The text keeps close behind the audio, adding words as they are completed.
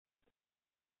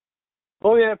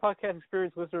Oh yeah, podcast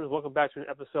experience listeners, welcome back to an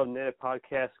episode of Native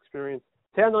Podcast Experience.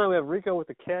 Today on the line we have Rico with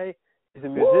a K. He's a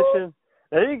musician.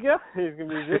 There you go. He's a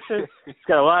musician. He's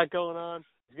got a lot going on.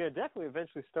 He's going to definitely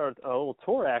eventually start a little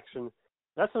tour action.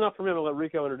 That's enough for me to let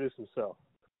Rico introduce himself.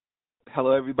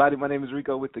 Hello, everybody. My name is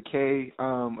Rico with the K.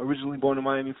 Originally born in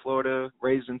Miami, Florida,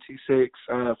 raised in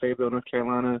T6, Fayetteville, North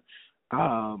Carolina.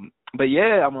 But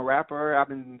yeah, I'm a rapper. I've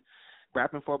been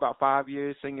rapping for about 5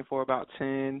 years, singing for about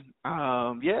 10.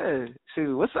 Yeah,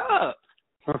 shoot, what's up?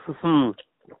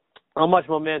 Not much,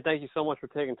 my man. Thank you so much for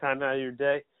taking time out of your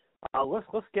day. Let's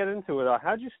get into it.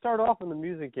 How'd you start off in the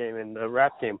music game and the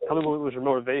rap game? Tell me what was your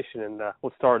motivation and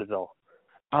what started it all.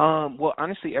 Well,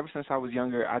 honestly, ever since I was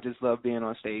younger, I just loved being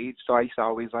on stage. So I used to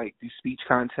always do speech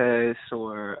contests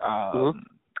or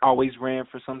always ran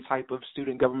for some type of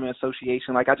student government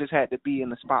association. I just had to be in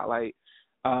the spotlight.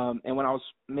 And when I was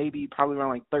probably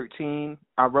around 13,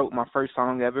 I wrote my first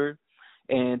song ever.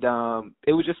 And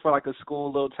it was just for a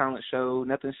school little talent show,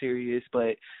 nothing serious,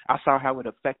 but I saw how it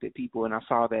affected people, and I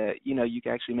saw that, you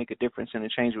can actually make a difference and a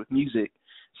change with music.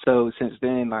 So since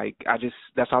then,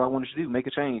 that's all I wanted to do, make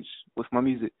a change with my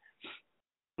music.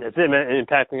 That's it, man,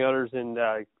 impacting others and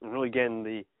really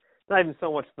getting not even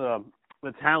so much the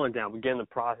talent down, but getting the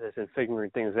process and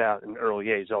figuring things out in an early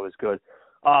age is always good.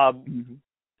 Tell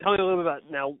me a little bit about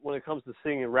now when it comes to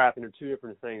singing and rapping, they're two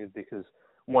different things because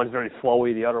one's very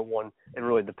flowy, the other one, it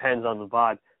really depends on the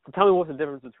vibe. So tell me what's the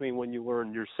difference between when you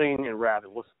learn your singing and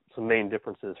rapping. What's some main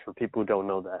differences for people who don't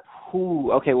know that?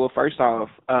 Okay, well, first off,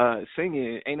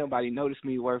 singing, ain't nobody noticed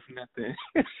me worth nothing.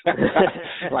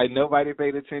 Nobody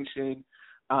paid attention.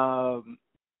 And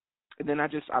then I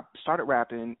started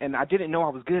rapping, and I didn't know I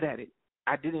was good at it.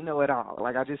 I didn't know at all.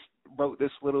 I just wrote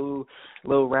this little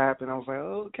rap, and I was like,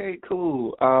 oh, okay,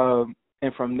 cool.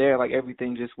 And from there,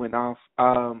 everything just went off.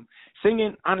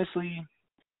 Singing, honestly,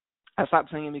 I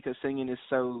stopped singing because singing is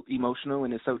so emotional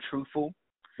and it's so truthful.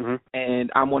 Mm-hmm.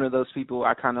 And I'm one of those people,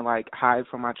 I kind of hide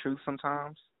from my truth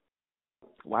sometimes.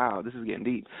 Wow, this is getting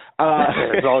deep.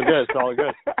 It's all good. It's all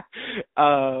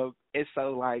good. And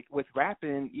so, with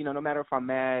rapping, no matter if I'm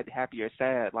mad, happy, or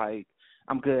sad,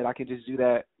 I'm good. I can just do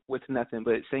that with nothing.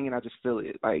 But singing, I just feel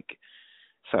it.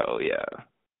 So, yeah.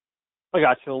 I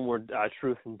got you. A little more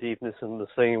truth and deepness in the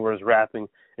singing, whereas rapping,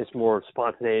 it's more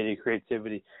spontaneity,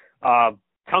 creativity.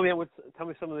 Tell me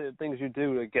some of the things you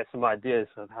do to get some ideas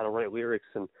of how to write lyrics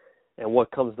and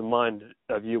what comes to mind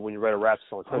of you when you write a rap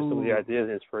song. Tell me some of the ideas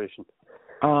and inspiration.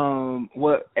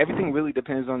 Well, everything really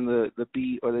depends on the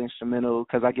beat or the instrumental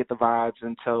because I get the vibes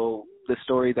and tell the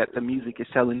story that the music is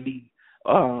telling me.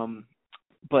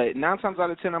 But 9 times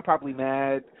out of 10, I'm probably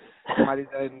mad. Somebody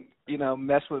done,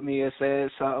 mess with me or said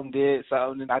something, did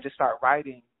something, and I just start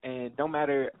writing. And no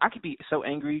matter, I could be so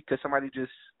angry because somebody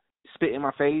just spit in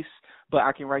my face, but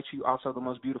I can write you also the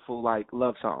most beautiful,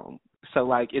 love song.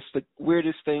 So, it's the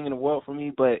weirdest thing in the world for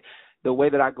me, but the way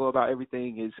that I go about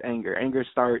everything is anger. Anger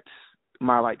starts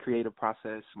my, creative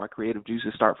process. My creative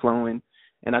juices start flowing,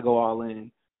 and I go all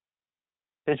in.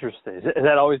 Interesting. Has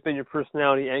that always been your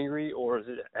personality, angry, or is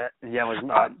it,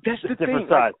 that's the different thing.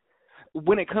 side?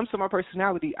 When it comes to my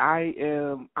personality,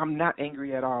 I'm not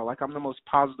angry at all. I'm the most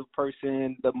positive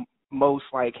person, the most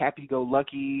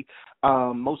happy-go-lucky,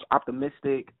 most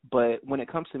optimistic. But when it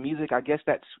comes to music, I guess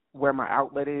that's where my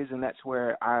outlet is, and that's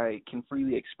where I can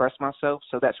freely express myself.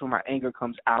 So that's where my anger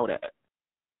comes out at.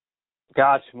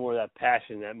 Gotcha. More of that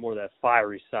passion, more of that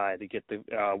fiery side to get the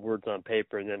words on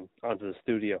paper and then onto the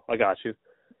studio. I got you.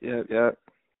 Yeah.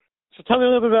 So tell me a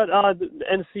little bit about the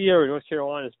NC area, North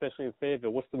Carolina, especially in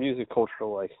Fayetteville. What's the music culture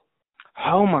like?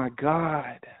 Oh, my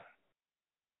God.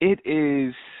 It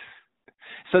is.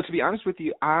 So to be honest with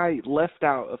you, I left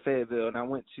out of Fayetteville and I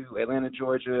went to Atlanta,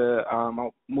 Georgia. I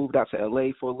moved out to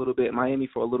LA for a little bit, Miami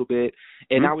for a little bit,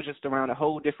 and I was just around a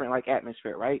whole different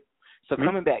atmosphere, right? So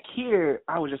coming back here,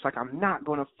 I was just I'm not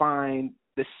going to find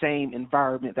the same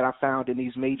environment that I found in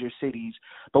these major cities.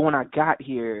 But when I got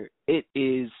here, it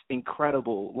is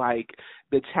incredible.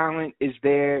 The talent is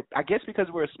there. I guess because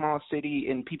we're a small city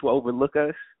and people overlook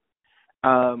us,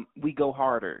 we go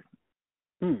harder.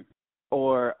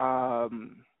 Or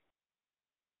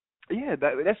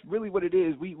that's really what it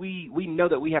is. We know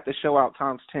that we have to show out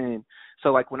times 10.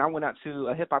 So when I went out to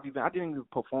a hip hop event, I didn't even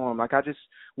perform. I just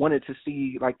wanted to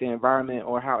see the environment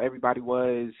or how everybody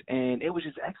was, and it was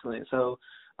just excellent. So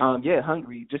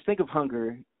hungry. Just think of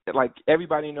hunger.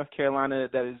 Everybody in North Carolina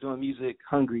that is doing music,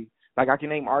 hungry. I can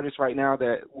name artists right now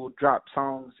that will drop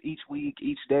songs each week,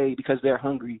 each day because they're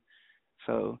hungry.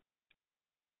 So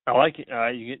I like it.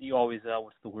 You always,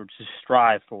 what's the word, just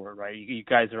strive for it, right? You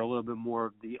guys are a little bit more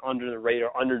of the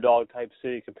under-the-radar, underdog type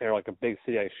city compared to a big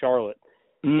city like Charlotte.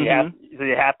 Mm-hmm. so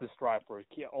you have to strive for it.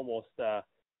 You can't almost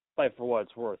fight for what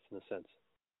it's worth in a sense.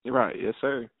 Right. Yes,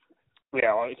 sir.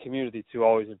 Yeah, community too,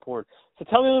 always important. So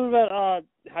tell me a little bit about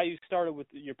how you started with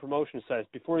your promotion sites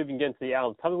before you even get into the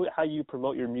album. Tell me how you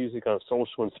promote your music on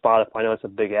social and Spotify. I know it's a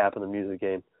big app in the music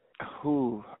game.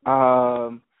 Who?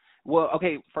 Well,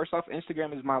 okay. First off,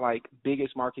 Instagram is my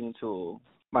biggest marketing tool.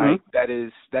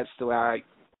 That's the way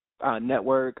I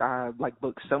network. I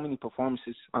book so many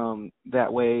performances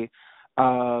that way.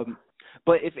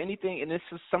 But if anything, and this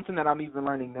is something that I'm even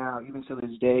learning now, even to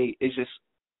this day, is just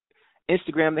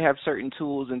Instagram. They have certain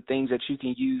tools and things that you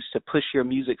can use to push your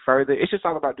music further. It's just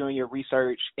all about doing your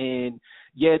research. And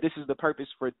yeah, this is the purpose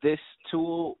for this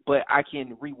tool, but I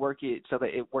can rework it so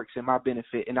that it works in my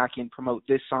benefit, and I can promote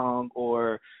this song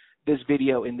or this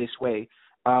video in this way.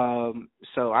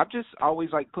 So I've just always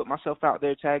put myself out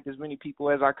there, tagged as many people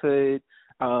as I could.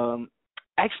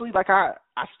 Actually,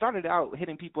 I started out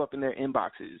hitting people up in their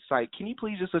inboxes. Can you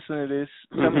please just listen to this?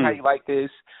 Tell me how you like this.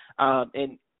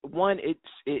 And one,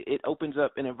 it opens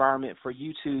up an environment for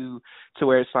you to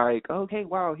where it's okay,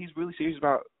 wow, he's really serious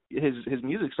about his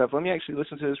music stuff. Let me actually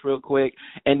listen to this real quick,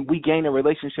 and we gain a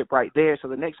relationship right there. So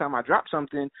the next time I drop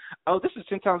something, this is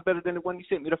 10 times better than the one you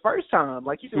sent me the first time.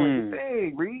 You're doing your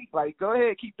thing, Reed. Go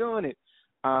ahead, keep doing it.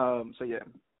 So yeah.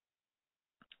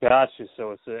 Gotcha.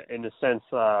 So it's in a sense,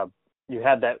 you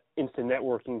have that instant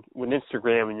networking with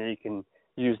Instagram, and then you can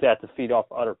use that to feed off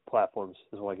other platforms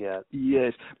as well.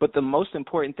 Yes, but the most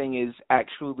important thing is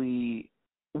actually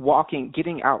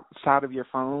getting outside of your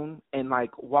phone and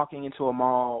walking into a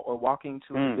mall or walking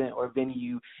to an event or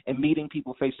venue and meeting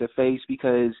people face to face,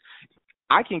 because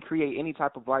I can create any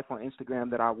type of life on Instagram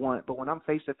that I want, but when I'm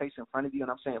face to face in front of you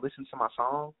and I'm saying, listen to my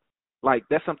song,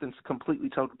 that's something completely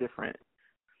totally different.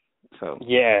 So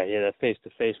yeah, that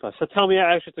face-to-face. So tell me,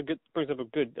 actually, brings up a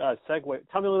good segue.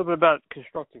 Tell me a little bit about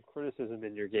constructive criticism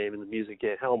in your game, in the music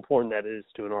game. How important that is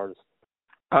to an artist.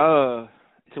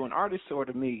 To an artist or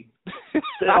to me?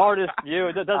 The artist, you.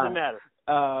 It doesn't matter.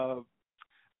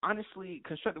 Honestly,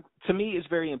 constructive to me is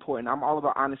very important. I'm all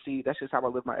about honesty. That's just how I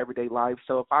live my everyday life.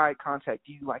 So if I contact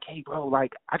you hey, bro,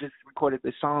 I just recorded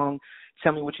this song.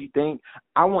 Tell me what you think.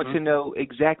 I want to know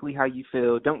exactly how you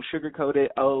feel. Don't sugarcoat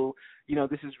it. Oh,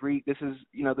 this is Reek. This is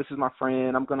my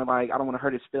friend. I'm going to I don't want to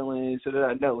hurt his feelings.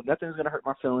 No, nothing's going to hurt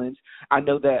my feelings. I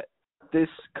know that this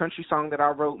country song that I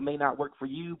wrote may not work for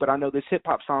you, but I know this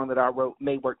hip-hop song that I wrote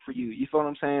may work for you. You feel what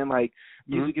I'm saying?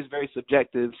 Music is very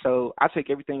subjective, so I take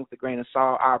everything with a grain of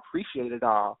salt. I appreciate it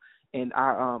all, and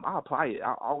I apply it.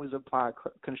 I always apply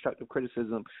constructive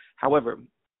criticism. However,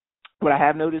 what I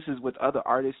have noticed is with other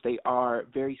artists, they are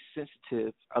very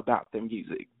sensitive about their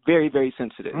music, very, very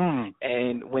sensitive.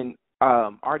 And when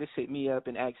artists hit me up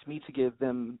and ask me to give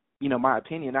them, my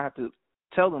opinion, I have to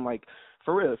tell them,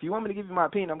 for real, if you want me to give you my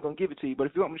opinion, I'm going to give it to you. But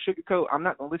if you want me to sugarcoat, I'm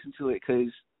not going to listen to it,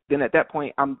 because then at that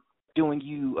point I'm doing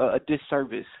you a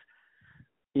disservice,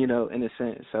 in a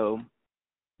sense. So,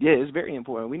 yeah, it's very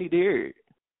important. We need to hear it.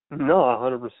 No,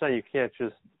 100%. You can't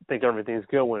just think everything's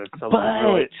good when it's something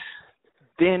really.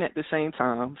 Then at the same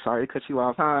time, sorry to cut you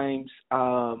off,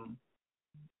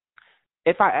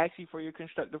 if I ask you for your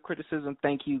constructive criticism,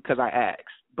 thank you, because I asked.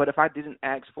 But if I didn't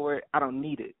ask for it, I don't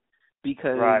need it,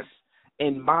 because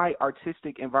in my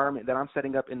artistic environment that I'm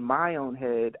setting up in my own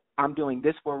head, I'm doing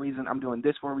this for a reason, I'm doing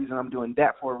this for a reason, I'm doing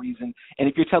that for a reason. And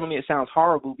if you're telling me it sounds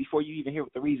horrible before you even hear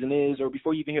what the reason is, or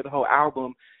before you even hear the whole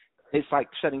album, it's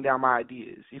shutting down my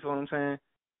ideas. You feel what I'm saying?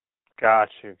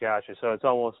 Gotcha. So it's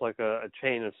almost like a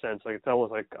chain of sense. It's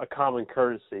almost like a common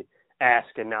courtesy, ask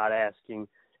and not asking,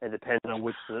 and depends on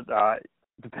which the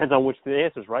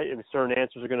answers, right? I mean, certain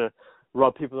answers are going to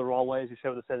rub people the wrong way, as you said,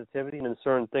 with the sensitivity, and then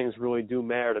certain things really do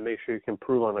matter to make sure you can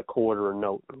improve on a chord or a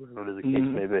note, or whatever the case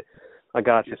may be. I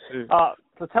got you.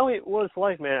 So tell me what it's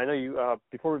like, man. I know you,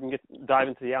 before we can dive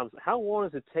into the albums, how long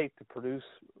does it take to produce,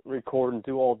 record, and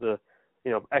do all the,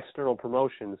 external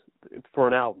promotions for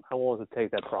an album? How long does it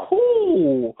take, that process?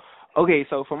 Ooh. Okay,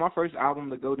 so for my first album,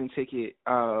 The Golden Ticket,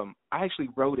 I actually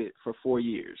wrote it for 4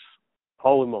 years.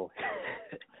 Holy moly.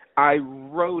 I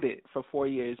wrote it for 4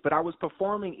 years, but I was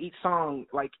performing each song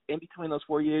in between those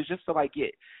 4 years just to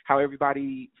get how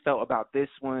everybody felt about this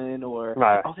one, or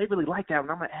oh, they really like that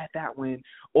one, I'm gonna add that one,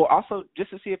 or also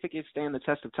just to see if it can stand the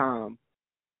test of time.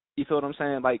 You feel what I'm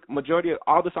saying? Majority of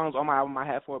all the songs on my album I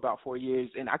had for about 4 years,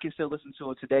 and I can still listen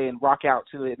to it today and rock out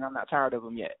to it, and I'm not tired of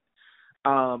them yet.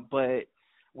 But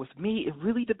with me, it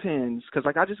really depends,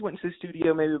 because I just went into the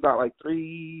studio maybe about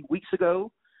 3 weeks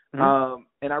ago.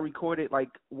 And I recorded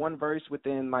one verse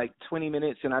within 20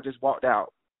 minutes, and I just walked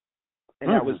out.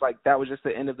 And that was just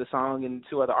the end of the song, and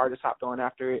 2 other artists hopped on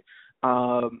after it.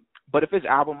 But if it's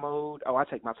album mode, I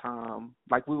take my time.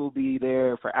 Like, we will be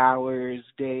there for hours,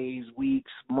 days,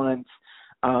 weeks, months,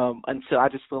 until I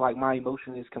just feel like my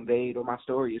emotion is conveyed or my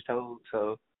story is told.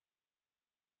 So,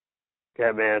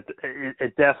 yeah, man,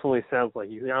 it definitely sounds like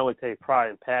you not only take pride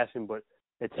and passion, but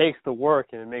it takes the work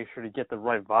and it makes sure to get the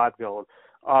right vibe going.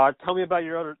 Tell me about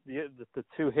your the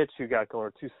two hits you got going,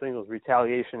 or two singles,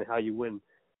 Retaliation and How You Win,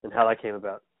 and how that came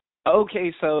about.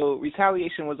 Okay, so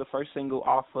Retaliation was the first single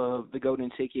off of The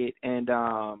Golden Ticket, and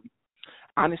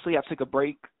honestly, I took a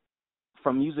break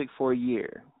from music for a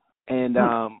year. And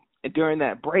during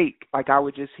that break, like, I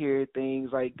would just hear things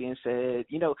like being said,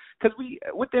 you know, because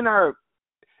within our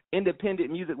independent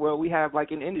music world, we have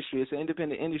like an industry. It's an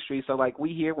independent industry, so like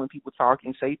we hear when people talk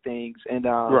and say things, and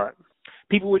right.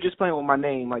 People were just playing with my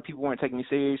name. Like, people weren't taking me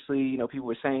seriously. You know, people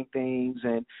were saying things,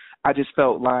 and I just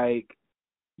felt like,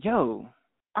 yo,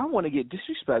 I want to get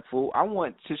disrespectful. I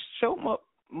want to show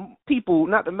people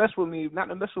not to mess with me, not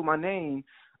to mess with my name.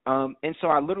 And so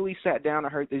I literally sat down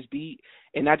and heard this beat,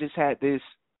 and I just had this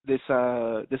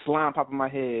line pop in my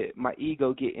head: my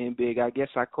ego getting big. I guess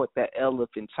I caught that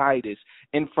elephantitis.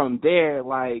 And from there,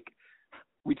 like,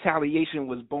 Retaliation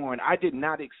was born. I did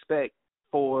not expect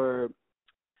for,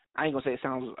 I ain't gonna say it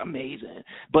sounds amazing,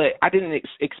 but I didn't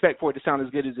expect for it to sound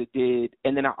as good as it did.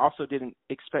 And then I also didn't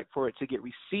expect for it to get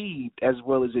received as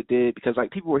well as it did, because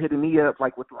like people were hitting me up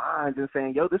like with lines and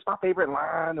saying, yo, this is my favorite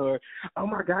line, or, oh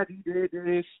my God, you did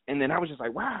this. And then I was just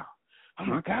like, wow, oh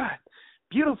my God,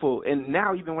 beautiful. And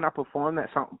now even when I perform that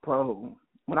song,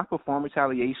 when I perform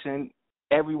Retaliation,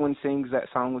 everyone sings that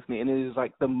song with me, and it is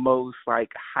like the most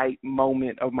like hype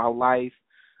moment of my life.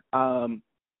 How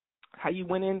You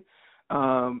Winning?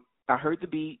 I heard the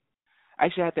beat. I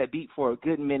actually had that beat for a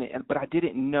good minute, but I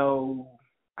didn't know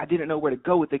where to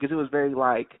go with it, because it was very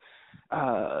like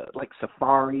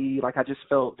safari. Like, I just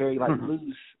felt very like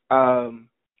loose. And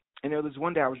there was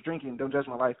one day I was drinking. Don't judge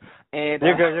my life. And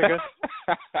You're good.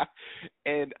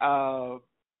 and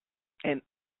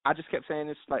I just kept saying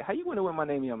this, like, how you winning with my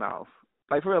name in your mouth?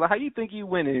 Like, for real, like, how you think you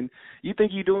winning? You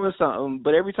think you doing something,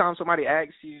 but every time somebody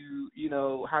asks you, you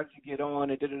know, how'd you get on,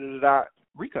 and da-da-da-da-da,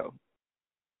 Rico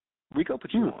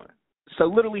put you on. So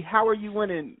literally, how are you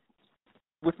winning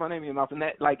with my name in your mouth? And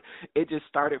that, like, it just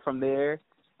started from there.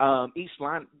 Each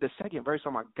line, the second verse,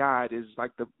 oh my God, is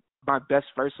like my best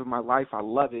verse of my life. I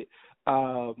love it.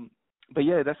 But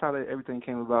yeah, that's how everything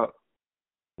came about.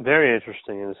 Very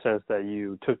interesting, in the sense that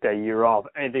you took that year off.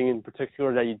 Anything in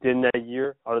particular that you did in that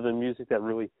year, other than music, that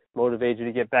really motivated you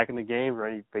to get back in the game, or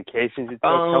any vacations you took?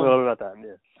 Tell me a little bit about that.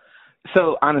 Yeah.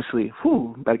 So honestly,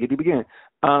 better get deep again.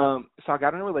 So I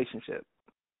got in a relationship,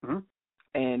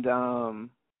 and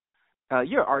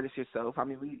you're an artist yourself. I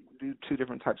mean, we do two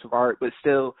different types of art, but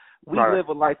still, we live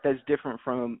a life that's different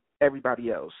from everybody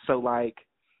else. So, like,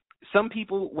 some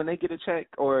people, when they get a check,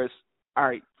 or, all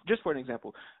right, just for an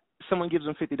example, someone gives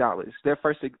them $50. Their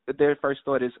first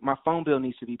thought is, my phone bill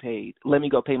needs to be paid. Let me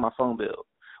go pay my phone bill.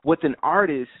 With an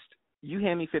artist, you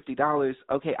hand me $50,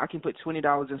 okay, I can put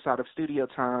 $20 inside of studio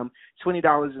time,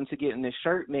 $20 into getting this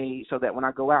shirt made, so that when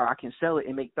I go out, I can sell it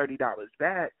and make $30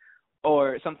 back,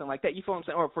 or something like that. You feel what I'm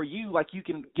saying? Or for you, like, you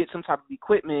can get some type of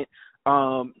equipment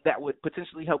that would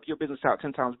potentially help your business out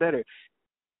 10 times better.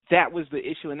 That was the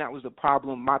issue, and that was the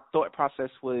problem. My thought process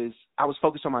was, I was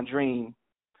focused on my dream,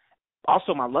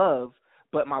 also my love,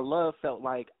 but my love felt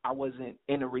like I wasn't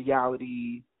in a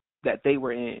reality that they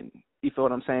were in. You feel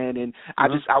what I'm saying? And I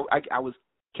was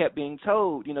kept being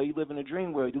told, you know, you live in a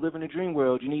dream world. You live in a dream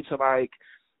world. You need to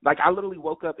like I literally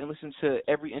woke up and listened to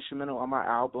every instrumental on my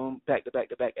album back to back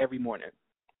to back every morning.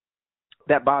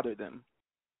 That bothered them.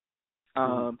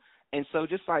 And so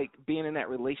just like being in that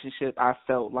relationship, I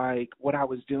felt like what I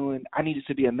was doing, I needed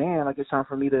to be a man. Like, it's time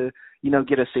for me to, you know,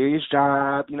 get a serious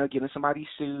job, you know, get in somebody's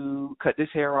suit, cut this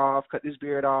hair off, cut this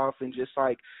beard off, and just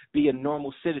like be a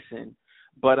normal citizen.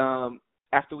 But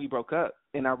after we broke up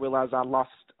and I realized I lost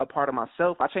a part of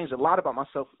myself, I changed a lot about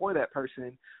myself for that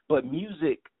person, but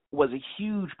music was a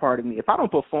huge part of me. If I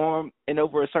don't perform in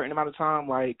over a certain amount of time,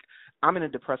 like, I'm in a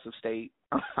depressive state.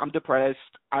 I'm depressed.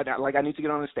 I need to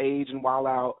get on the stage and wild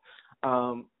out.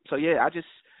 So yeah, I just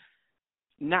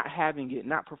not having it,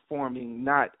 not performing,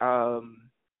 not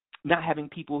having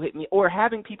people hit me, or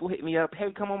having people hit me up,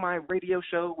 hey, come on my radio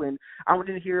show, and I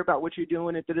wanted to hear about what you're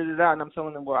doing, and da-da-da-da, and I'm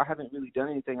telling them, well, I haven't really done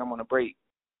anything, I'm on a break.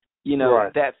 You know,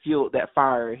 that fueled that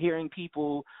fire. Hearing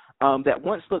people that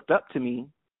once looked up to me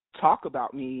talk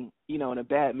about me, you know, in a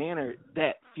bad manner,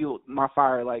 that fueled my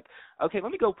fire. Like, okay,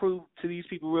 let me go prove to these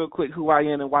people real quick who I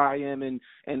am and why I am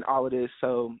and all of this.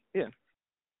 So, yeah.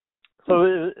 So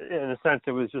in a sense,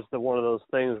 it was just one of those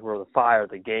things where the fire,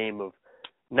 the game of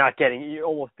not getting, you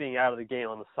almost being out of the game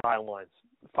on the sidelines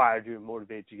fired you and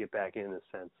motivated you to get back in a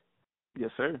sense. Yes,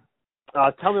 sir.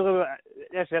 Tell me a little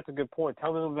bit, actually that's a good point.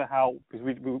 Tell me a little bit how,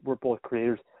 because we're both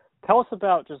creators, tell us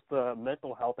about just the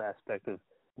mental health aspect of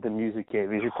the music game.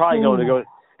 Because you're probably going to go,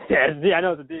 yeah, I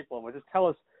know it's a deep one, but just tell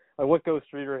us like, what goes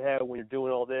through your head when you're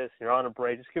doing all this, you're on a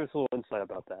break. Just give us a little insight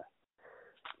about that.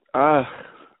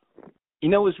 You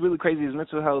know what's really crazy is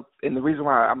mental health, and the reason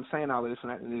why I'm saying all of this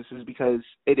and this is because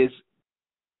it is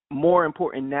more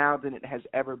important now than it has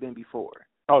ever been before.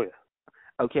 Oh, yeah.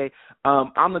 Okay?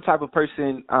 I'm the type of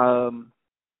person, I'm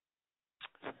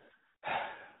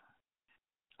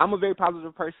a very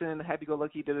positive person,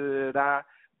 happy-go-lucky, da-da-da-da,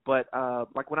 but,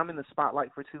 like, when I'm in the spotlight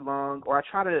for too long, or I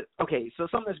try to, so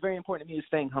something that's very important to me is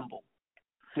staying humble.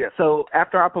 Yeah. So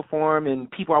after I perform and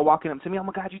people are walking up to me, oh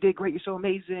my God, you did great, you're so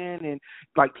amazing, and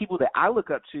like people that I look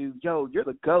up to, yo, you're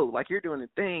the GOAT, like you're doing the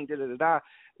thing, da da da da.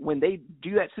 When they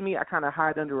do that to me, I kind of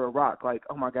hide under a rock, like,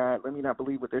 oh my God, let me not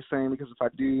believe what they're saying, because if I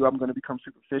do, I'm going to become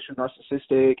superficial,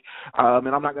 narcissistic,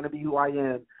 and I'm not going to be who I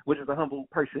am, which is a humble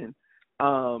person.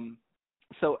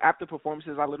 So after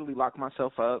performances, I literally lock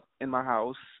myself up in my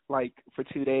house, like for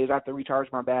 2 days. I have to recharge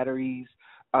my batteries,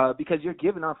 because you're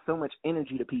giving off so much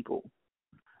energy to people.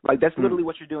 Like, that's literally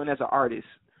what you're doing as an artist.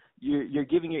 You're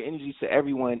giving your energy to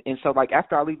everyone. And so, like,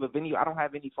 after I leave a venue, I don't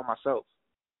have any for myself.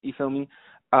 You feel me?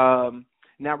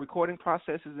 Now, recording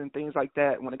processes and things like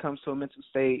that, when it comes to a mental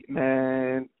state,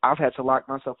 man, I've had to lock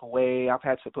myself away. I've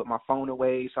had to put my phone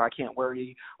away so I can't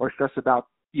worry or stress about,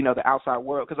 the outside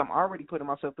world, because I'm already putting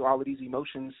myself through all of these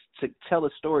emotions to tell a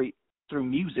story through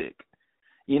music.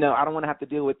 I don't want to have to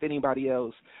deal with anybody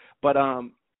else. But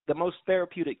the most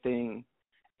therapeutic thing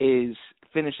is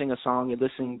finishing a song and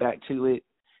listening back to it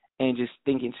and just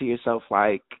thinking to yourself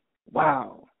like,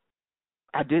 wow,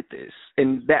 I did this.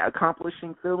 And that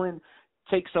accomplishing feeling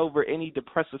takes over any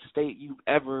depressive state you've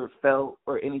ever felt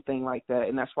or anything like that.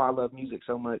 And that's why I love music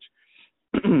so much.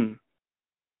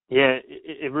 Yeah,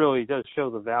 it really does show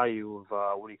the value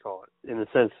of, in a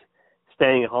sense,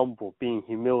 staying humble, being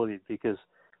humility, because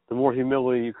the more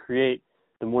humility you create,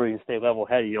 the more you can stay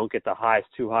level-headed. You don't get the highs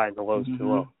too high and the lows too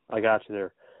low. I got you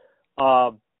there.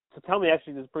 So tell me,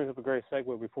 actually, this brings up a great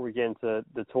segue before we get into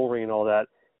the touring and all that.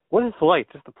 What is it like,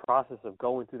 just the process of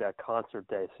going through that concert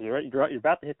day? So you're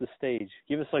about to hit the stage.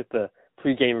 Give us like the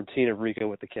pregame routine of Rico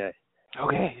with the K.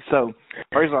 Okay, so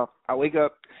first off, I wake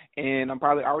up and I'm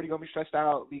probably already gonna be stressed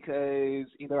out because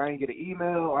either I didn't get an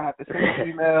email or I have to send an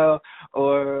email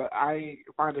or I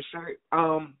find a shirt.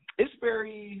 It's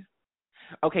very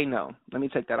okay. No, let me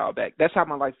take that all back. That's how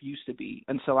my life used to be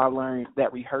until I learned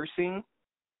that rehearsing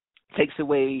takes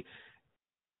away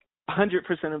 100%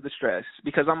 of the stress,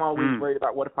 because I'm always worried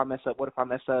about what if I mess up,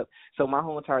 So my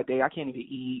whole entire day, I can't even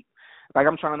eat. Like,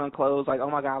 I'm trying on clothes, like, oh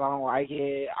my God, I don't like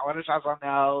it. I want to try something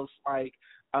else. Like,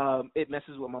 it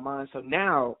messes with my mind. So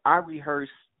now I rehearse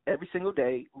every single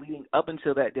day leading up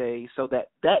until that day, so that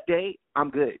day I'm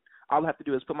good. All I have to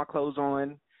do is put my clothes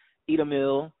on, eat a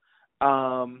meal.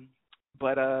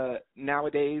 But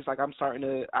nowadays, like, I'm starting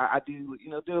to, I do,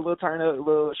 do a little turn up, a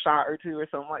little shot or two or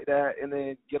something like that, and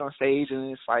then get on stage,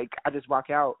 and it's like I just rock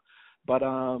out. But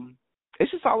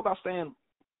it's just all about staying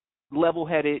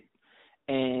level-headed,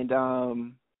 and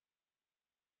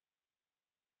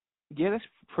yeah, that's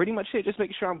pretty much it. Just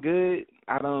making sure I'm good.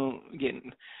 I don't get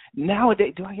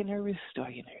nowadays. Do I get nervous?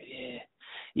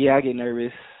 Yeah, I get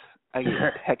nervous. I get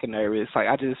hecka nervous. Like,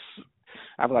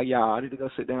 I'm like, y'all, I need to go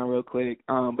sit down real quick.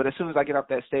 But as soon as I get off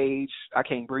that stage, I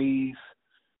can't breathe.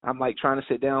 I'm like trying to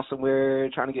sit down somewhere,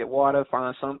 trying to get water,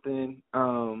 find something.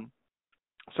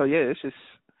 So yeah, it's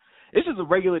just a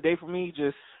regular day for me.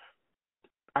 Just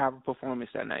I have a performance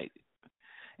that night.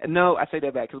 And no, I say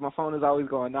that back because my phone is always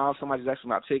going off. Somebody's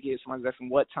asking about tickets. Somebody's asking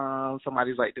what time.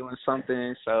 Somebody's like doing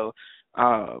something. So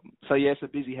yeah, it's a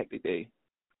busy, hectic day.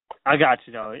 I got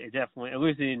you, though. It definitely, at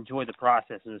least you enjoy the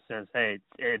process in a sense. Hey,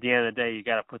 at the end of the day, you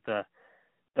got to put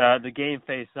the game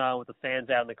face on with the fans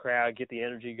out in the crowd, get the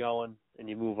energy going, and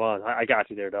you move on. I got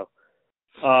you there, though.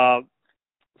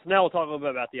 So now we'll talk a little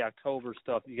bit about the October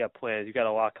stuff you got planned. You got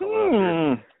a lot coming up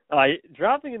here.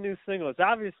 Dropping a new single. It's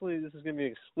obviously this is going to be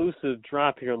an exclusive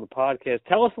drop here on the podcast.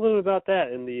 Tell us a little bit about that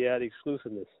and the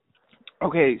exclusiveness.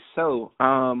 Okay, so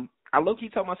I low-key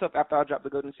told myself after I dropped the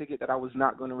Golden Ticket that I was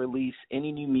not going to release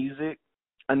any new music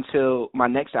until my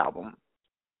next album.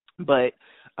 But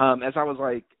as I was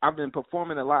like, I've been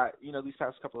performing a lot, these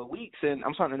past couple of weeks, and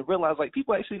I'm starting to realize, like,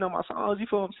 people actually know my songs, you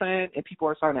feel what I'm saying? And people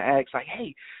are starting to ask, like,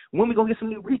 hey, when we going to get some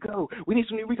new Rico? We need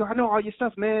some new Rico. I know all your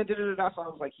stuff, man. Da-da-da-da. So I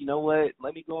was like, you know what?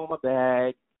 Let me go on my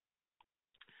bag.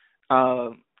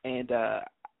 And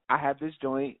I have this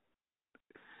joint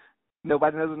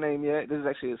Nobody knows the name yet. This is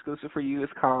actually exclusive for you.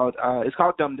 It's called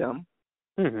Dum Dum.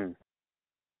 Mm-hmm.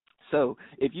 So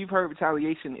if you've heard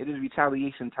Retaliation, it is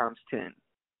Retaliation times 10.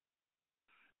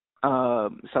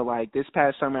 So like this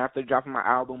past summer after dropping my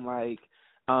album, like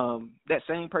that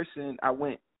same person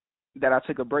that I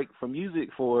took a break from music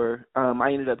for,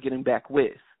 I ended up getting back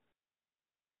with,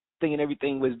 thinking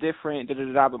everything was different,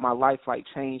 but my life like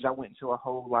changed. I went into a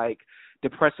whole like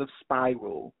depressive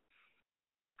spiral.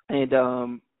 And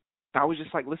I was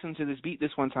just like listening to this beat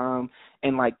this one time,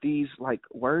 and like these like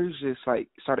words just like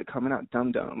started coming out,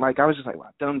 dum dum. Like I was just like, wow,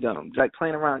 dum dum, like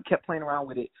kept playing around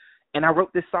with it. And I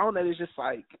wrote this song that is just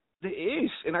like the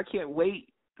ish, and I can't wait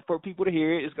for people to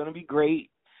hear it. It's gonna be great.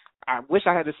 I wish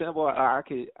I had a sample. I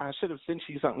should have sent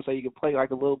you something so you could play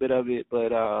like a little bit of it, but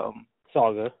it's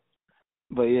all good.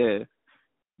 But yeah,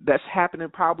 that's happening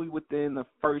probably within the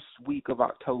first week of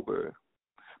October.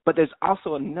 But there's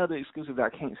also another exclusive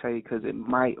that I can't say because it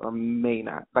might or may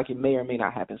not. Like it may or may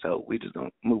not happen. So we're just gonna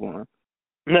move on.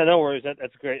 No worries.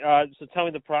 That's great. So tell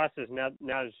me the process now.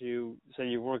 Now that you say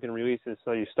you weren't going to release it,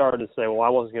 so you started to say, well, I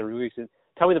wasn't going to release it.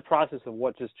 Tell me the process of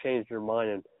what just changed your mind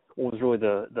and what was really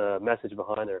the message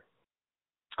behind there.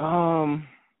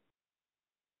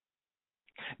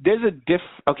 There's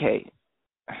okay.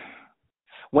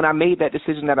 When I made that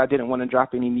decision that I didn't want to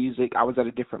drop any music, I was at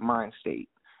a different mind state.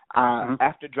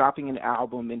 After dropping an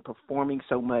album and performing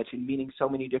so much and meeting so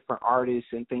many different artists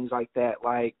and things like that,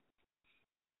 like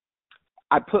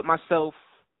I put myself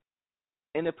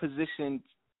in a position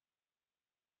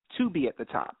to be at the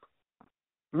top.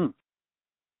 And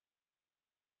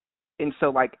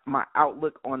so like my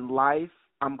outlook on life,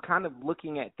 I'm kind of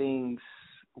looking at things.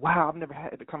 Wow, I've never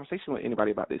had a conversation with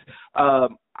anybody about this.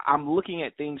 I'm looking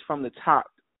at things from the top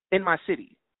in my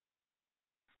city.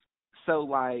 So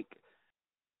like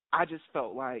I just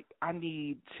felt like I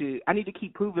need to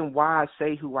keep proving why I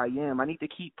say who I am. I need to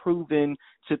keep proving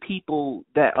to people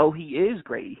that, oh, he is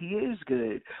great, he is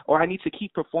good. Or I need to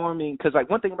keep performing, because like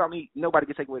one thing about me, nobody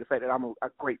can take away the fact that I'm a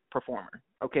great performer.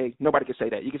 Okay, nobody can say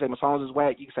that. You can say my songs is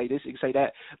whack, you can say this, you can say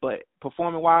that, but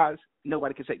performing wise,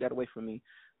 nobody can take that away from me.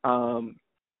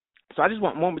 So I just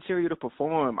want more material to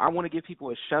perform. I want to give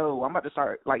people a show. I'm about to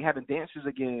start like having dances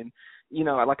again. You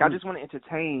know, like I just want to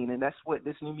entertain, and that's what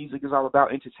this new music is all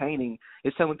about, entertaining.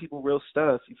 It's telling people real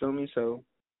stuff, you feel me? So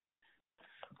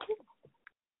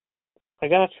I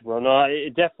got you, bro. No,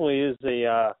 it definitely is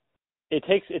it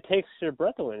takes your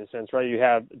breath away in a sense, right? You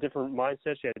have different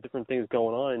mindsets, you have different things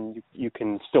going on, and you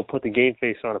can still put the game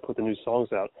face on and put the new songs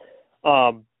out.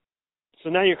 So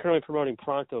now you're currently promoting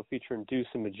Pronto featuring Deuce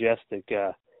and Majestic.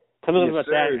 Tell me a little bit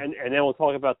about that, and then we'll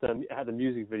talk about the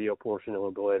music video portion a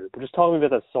little bit later. But just talk to me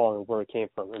about that song and where it came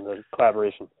from and the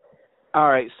collaboration. All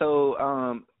right, so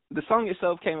the song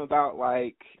itself came about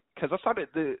like because I'm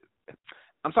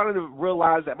starting to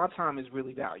realize that my time is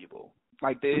really valuable.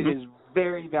 Like it is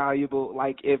very valuable.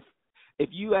 Like if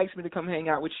you ask me to come hang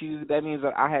out with you, that means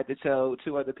that I had to tell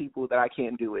 2 other people that I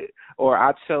can't do it, or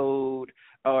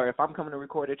if I'm coming to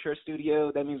record at your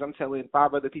studio, that means I'm telling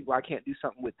 5 other people I can't do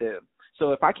something with them.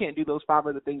 So if I can't do those 5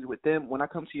 other things with them, when I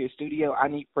come to your studio, I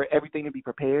need for everything to be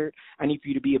prepared. I need for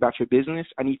you to be about your business.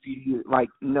 I need for you to like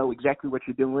know exactly what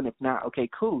you're doing. If not, okay,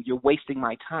 cool, you're wasting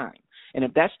my time. And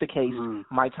if that's the case,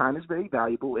 my time is very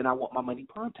valuable, and I want my money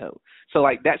pronto. So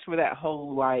like that's where that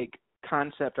whole like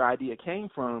concept or idea came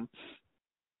from.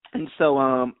 And so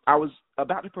I was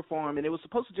about to perform, and it was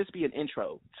supposed to just be an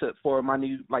intro for my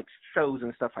new like shows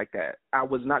and stuff like that. I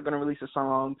was not going to release a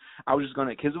song. I was just going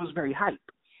to, because it was very hype.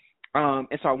 And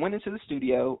so I went into the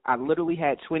studio. I literally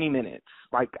had 20 minutes.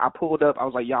 Like I pulled up. I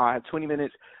was like, y'all, I have 20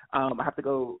 minutes. I have to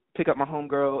go pick up my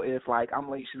homegirl. If like I'm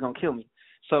late, she's going to kill me.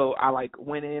 So I like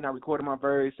went in, I recorded my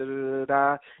verse,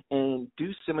 and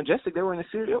Deuce and Majestic, they were in the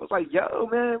studio. I was like, yo,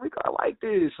 man, we got like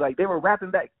this. Like they were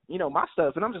rapping back, my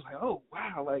stuff. And I'm just like, oh,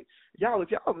 wow. Like, y'all, if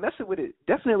y'all messing with it,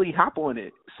 definitely hop on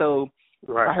it. So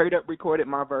I hurried up, recorded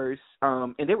my verse,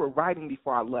 and they were writing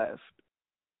before I left.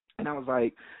 And I was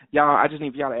like, y'all, I just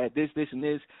need for y'all to add this, this, and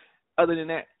this. Other than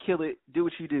that, kill it, do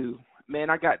what you do.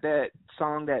 Man, I got that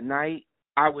song that night.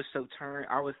 I was so turned.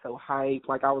 I was so hyped.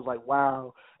 Like, I was like,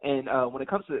 wow. And when it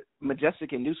comes to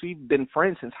Majestic and Deuce, we've been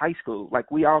friends since high school. Like,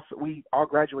 we all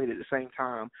graduated at the same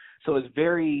time. So it's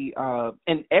very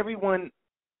and everyone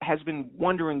has been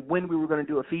wondering when we were going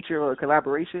to do a feature or a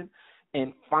collaboration.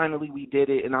 And finally we did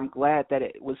it, and I'm glad that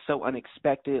it was so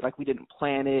unexpected. Like, we didn't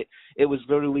plan it. It was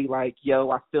literally like,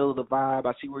 yo, I feel the vibe.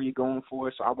 I see where you're going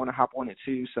for, so I want to hop on it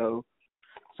too. So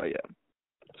yeah.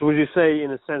 So would you say,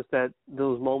 in a sense, that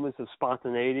those moments of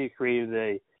spontaneity created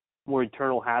a more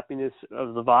eternal happiness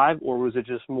of the vibe, or was it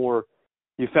just more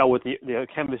you felt with the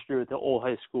chemistry with the old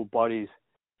high school buddies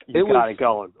you got it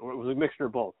going? Or it was a mixture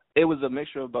of both? It was a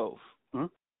mixture of both. Mm-hmm.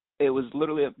 It was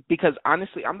literally because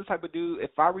honestly, I'm the type of dude.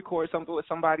 If I record something with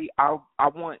somebody, I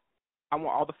want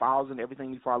all the files and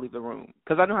everything before I leave the room,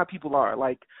 because I know how people are.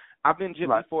 Like, I've been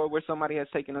gypped before where somebody has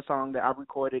taken a song that I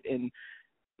recorded and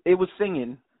it was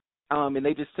singing, and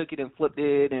they just took it and flipped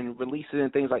it and released it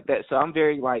and things like that. So I'm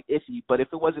very like iffy. But if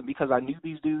it wasn't because I knew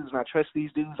these dudes and I trust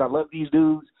these dudes, I love these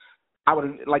dudes, I would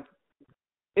have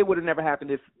it would have never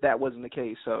happened if that wasn't the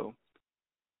case. So.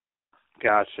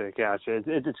 Gotcha.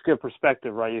 It's good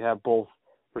perspective, right? You have both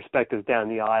perspectives down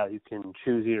the aisle. You can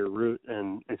choose either route,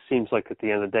 and it seems like at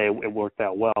the end of the day it worked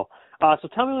out well. So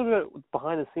tell me a little bit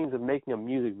behind the scenes of making a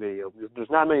music video. There's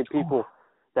not many people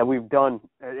that we've done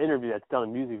an interview that's done a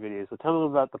music video. So tell me a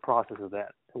little about the process of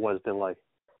that and what it's been like.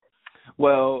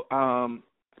 Well,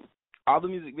 all the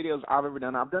music videos I've ever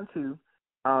done, I've done 2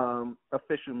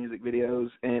 official music videos,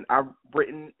 and I've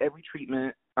written every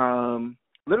treatment.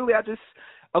 Literally,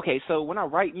 so when I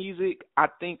write music, I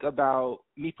think about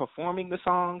me performing the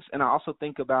songs, and I also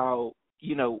think about,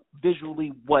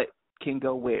 visually what can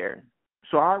go where.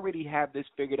 So I already have this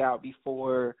figured out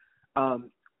before I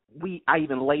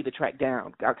even lay the track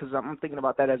down, because I'm thinking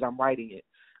about that as I'm writing it.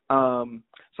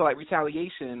 So like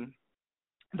Retaliation,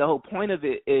 the whole point of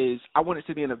it is I want it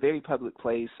to be in a very public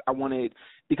place.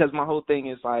 Because my whole thing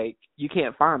is like, you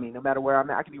can't find me no matter where I'm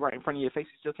at. I can be right in front of your face,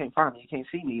 you still can't find me. You can't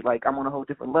see me. Like, I'm on a whole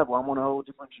different level. I'm on a whole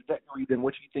different trajectory than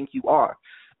what you think you are.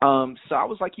 So I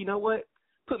was like, you know what?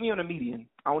 Put me on a median.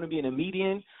 I want to be in a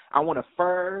median. I want a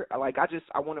fur. I want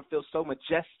to feel so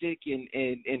majestic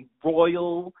and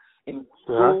royal and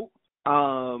cool.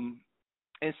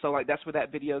 And so like that's where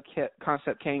that video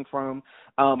concept came from.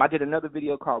 I did another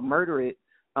video called Murder It.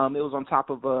 It was on top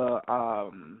of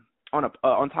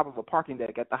on top of a parking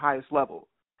deck at the highest level,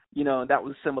 and that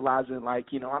was symbolizing like,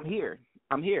 I'm here,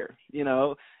 and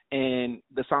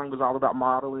the song was all about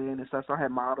modeling and stuff. So I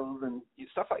had models and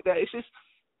stuff like that. It's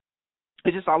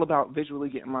just all about visually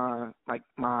getting my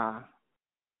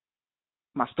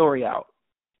story out,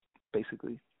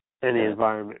 basically. In the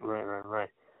environment, right.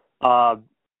 So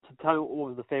tell me,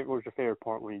 what was your favorite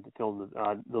part when you filmed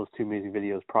those 2 music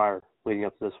videos prior, leading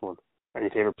up to this one? Any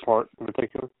favorite part in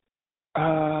particular?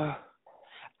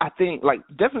 I think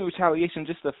definitely Retaliation.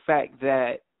 Just the fact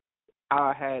that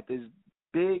I had this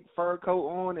big fur coat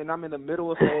on and I'm in the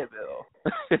middle of Fayetteville,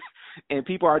 and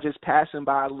people are just passing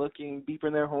by, looking,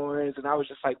 beeping their horns, and I was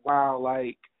just like, wow,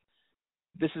 like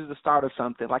this is the start of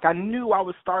something. Like I knew I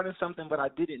was starting something, but I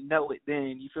didn't know it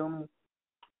then. You feel me?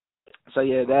 So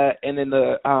yeah, that, and then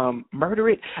the Murder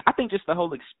It. I think just the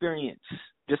whole experience,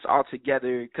 just all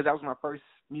together, because that was my first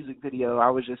music video. I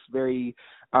was just very,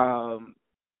 I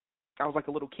was like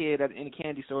a little kid in a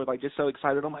candy store, like just so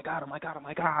excited. Oh my god!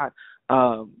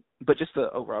 But just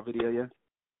the overall video, yeah.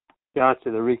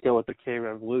 Gotcha. The Rico with the K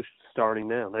Revolution starting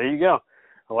now. There you go.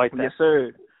 I like that. Yes,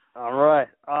 sir. All right.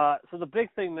 So the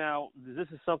big thing now, this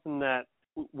is something that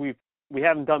we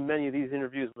haven't done many of these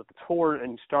interviews with the tour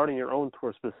and starting your own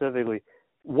tour specifically.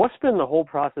 What's been the whole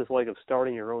process like of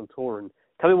starting your own tour? And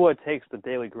tell me what it takes, the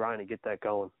daily grind, to get that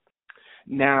going.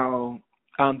 Now,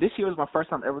 this year was my first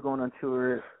time ever going on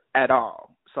tour at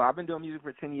all. So I've been doing music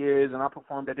for 10 years, and I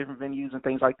performed at different venues and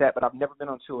things like that, but I've never been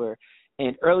on tour.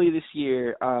 And earlier this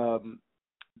year,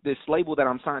 this label that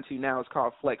I'm signed to now is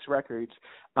called Flex Records.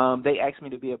 They asked me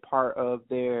to be a part of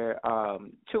their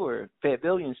tour,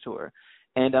 Fayettevillians tour.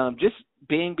 And just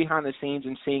being behind the scenes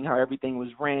and seeing how everything was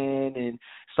ran and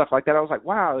stuff like that, I was like,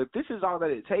 wow, if this is all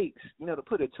that it takes, to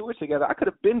put a tour together, I could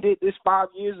have been did this 5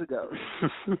 years ago.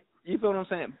 You feel what I'm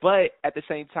saying? But at the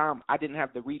same time, I didn't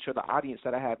have the reach or the audience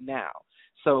that I have now.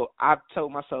 So I've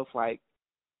told myself,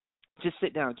 just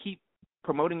sit down, keep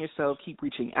promoting yourself, keep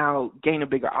reaching out, gain a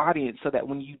bigger audience so that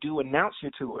when you do announce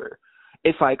your tour,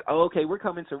 it's like, oh, okay, we're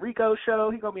coming to Rico's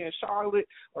show. He's going to be in Charlotte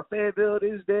or Fayetteville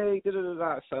this day.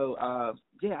 Da-da-da-da. So,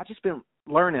 yeah, I've just been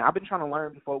learning. I've been trying to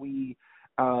learn before we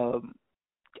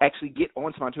actually get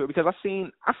onto my tour, because I've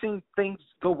seen things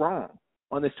go wrong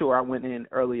on this tour I went in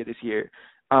earlier this year.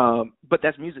 But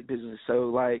that's music business.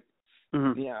 So,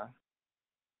 yeah.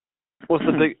 What's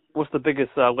the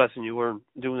biggest lesson you learned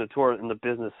doing the tour in the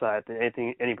business side?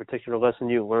 Any particular lesson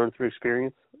you learned through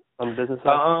experience on the business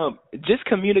side? Just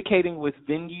communicating with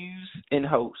venues and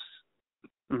hosts.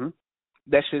 Mm-hmm.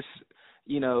 That's just,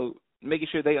 making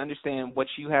sure they understand what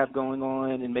you have going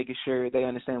on and making sure they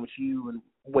understand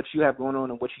what you have going on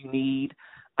and what you need.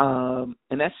 And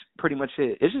that's pretty much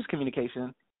it. It's just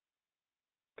communication.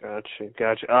 Gotcha.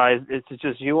 Is it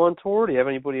just you on tour? Do you have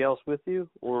anybody else with you,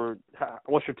 or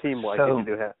what's your team like? If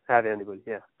you do have anybody,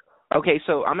 yeah. Okay,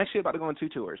 so I'm actually about to go on 2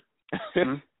 tours.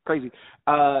 Mm-hmm. Crazy.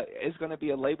 It's going to be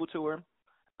a label tour,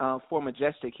 for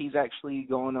Majestic. He's actually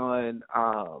going on.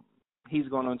 He's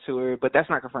going on tour, but that's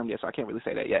not confirmed yet, so I can't really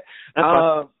say that yet.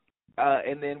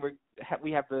 And then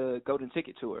we have the Golden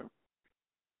Ticket tour.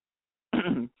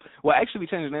 Well, actually, we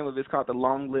changed the name of it. It's called the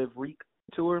Long Live Reek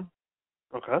tour.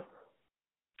 Okay.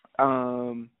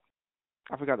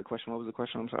 I forgot the question. What was the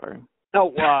question? I'm sorry.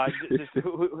 No,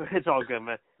 it's all good,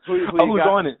 man. Who's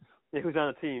on it? Yeah, who's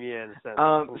on the team? Yeah, in a sense.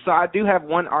 So I do have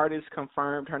one artist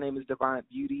confirmed. Her name is Divine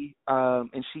Beauty,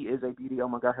 and she is a beauty. Oh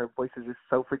my God, her voice is just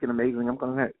so freaking amazing. I'm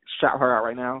gonna shout her out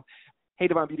right now. Hey,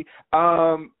 Divine Beauty.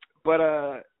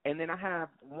 And then I have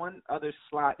one other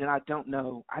slot, and I don't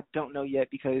know yet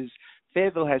because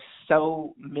Fayetteville has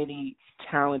so many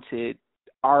talented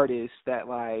artists that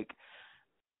like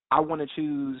I want to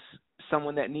choose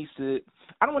someone that needs to.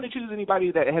 I don't want to choose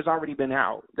anybody that has already been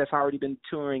out, that's already been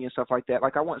touring and stuff like that.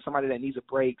 Like I want somebody that needs a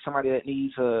break, somebody that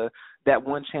needs that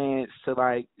one chance to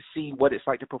like see what it's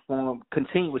like to perform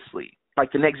continuously.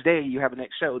 Like the next day you have a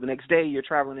next show, the next day you're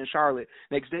traveling in Charlotte,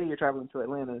 next day you're traveling to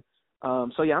Atlanta.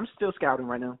 So yeah, I'm still scouting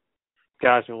right now.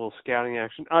 Gotcha, a little scouting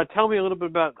action. Tell me a little bit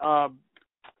about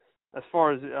as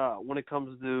far as when it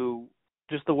comes to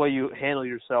just the way you handle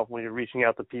yourself when you're reaching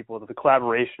out to people, the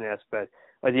collaboration aspect.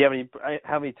 Do you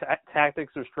have any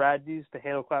tactics or strategies to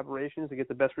handle collaborations to get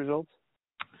the best results?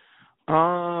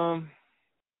 Well,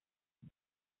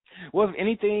 if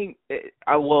anything,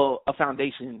 a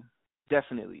foundation,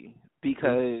 definitely,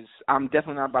 because I'm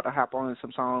definitely not about to hop on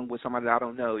some song with somebody that I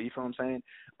don't know. You feel what I'm saying?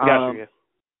 Gotcha. Yeah.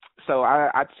 So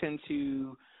I tend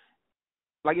to,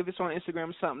 like, if it's on Instagram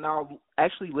or something, I'll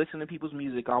actually listen to people's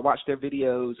music. I'll watch their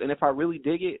videos, and if I really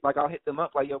dig it, like, I'll hit them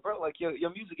up, like, yo, bro, like, your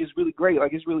music is really great.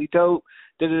 Like, it's really dope,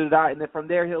 da-da-da-da. And then from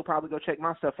there, he'll probably go check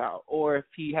my stuff out. Or if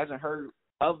he hasn't heard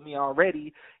of me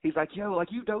already, he's like, yo,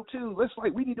 like, you dope, too.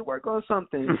 We need to work on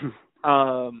something.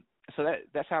 So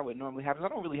that's how it normally happens. I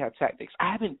don't really have tactics.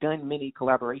 I haven't done many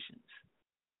collaborations.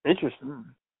 Interesting.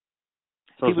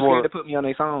 So he was scared to put me on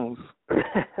their songs.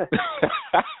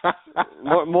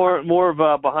 more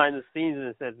of behind the scenes in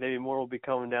a sense. Maybe more will be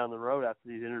coming down the road after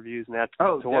these interviews and after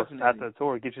the tour. Definitely. After the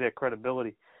tour, it gives you that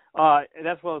credibility. And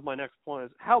that's what my next point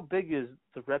is. How big is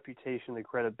the reputation, the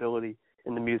credibility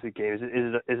in the music game? Is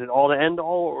it all the end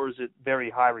all, or is it very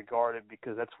high regarded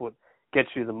because that's what gets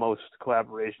you the most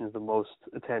collaborations, the most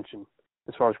attention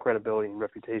as far as credibility and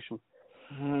reputation?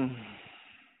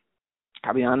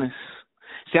 I'll be honest.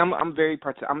 See, I'm very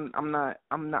I'm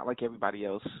not like everybody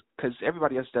else because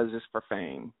everybody else does this for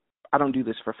fame. I don't do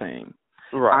this for fame.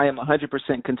 Right. I am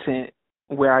 100% content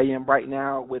where I am right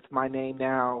now with my name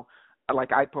now.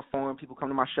 Like I perform, people come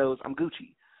to my shows. I'm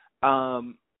Gucci.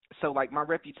 So like my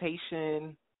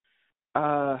reputation.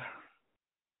 I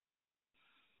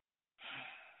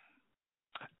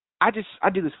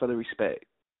do this for the respect.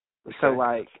 Okay. So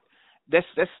like that's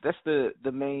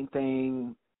the main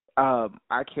thing.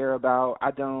 I care about.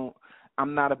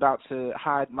 I'm not about to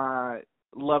hide my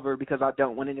lover because I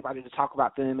don't want anybody to talk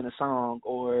about them in a song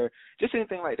or just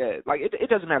anything like that. Like it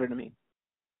doesn't matter to me.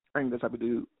 I think that's type of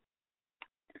dude.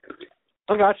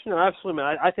 I got you. No, absolutely,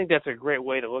 man. I think that's a great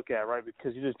way to look at it, right?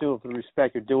 Because you're just doing it for the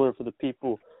respect. You're doing it for the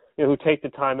people, who take the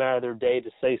time out of their day to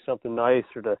say something nice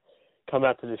or to come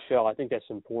out to the show. I think that's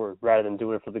important rather than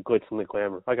doing it for the glitz and the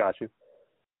glamour. I got you.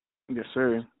 Yes,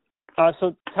 sir.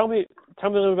 So tell me a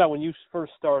little about when you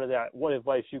first started out. What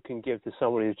advice you can give to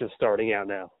somebody who's just starting out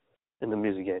now in the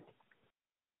music game?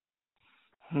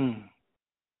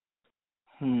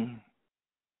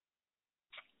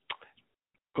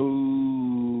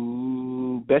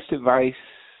 Ooh, best advice.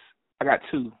 I got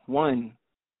two. One,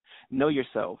 know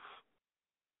yourself.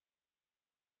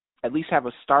 At least have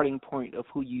a starting point of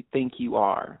who you think you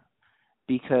are,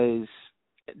 because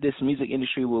this music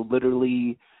industry will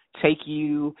literally take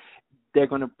you. They're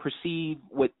going to perceive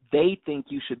what they think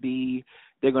you should be.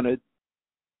 They're going to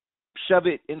shove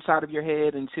it inside of your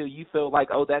head until you feel like,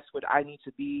 oh, that's what I need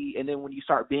to be. And then when you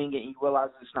start being it and you realize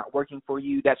it's not working for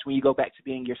you, that's when you go back to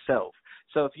being yourself.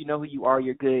 So if you know who you are,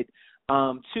 you're good.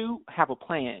 Two, have a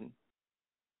plan.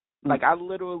 Like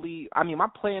my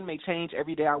plan may change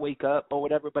every day I wake up or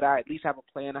whatever, but I at least have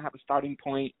a plan. I have a starting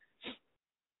point.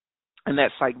 And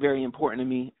that's like very important to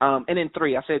me. And then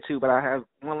three, I said two, but I have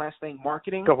one last thing,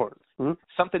 marketing. Go for it. Mm-hmm.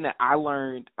 Something that I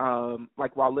learned,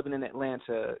 like while living in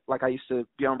Atlanta, like I used to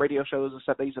be on radio shows and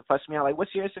stuff. They used to fuss me out, like,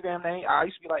 what's your Instagram name? I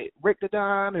used to be like Rick the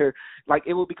Don, or like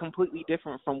it would be completely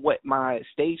different from what my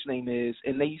stage name is.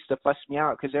 And they used to fuss me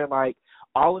out because they're like,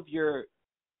 all of your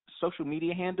social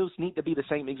media handles need to be the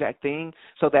same exact thing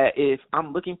so that if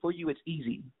I'm looking for you, it's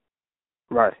easy.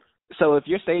 Right. So if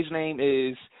your stage name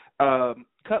is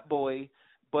Cut Boy,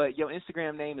 but your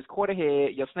Instagram name is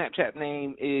Quarterhead, your Snapchat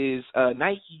name is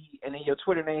Nike, and then your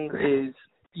Twitter name is,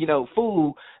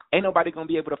 Fool, ain't nobody going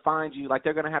to be able to find you. Like,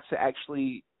 they're going to have to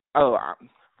actually,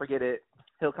 forget it.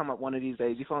 He'll come up one of these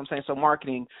days. You feel what I'm saying? So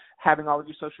marketing, having all of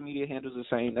your social media handles the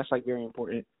same, that's, like, very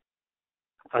important.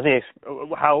 I think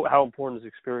how important is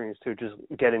experience, too, just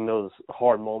getting those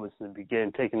hard moments in the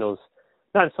beginning, taking those,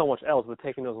 not so much else, but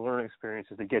taking those learning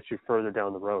experiences to get you further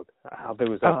down the road. How big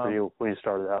was that for you when you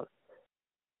started out?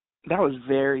 That was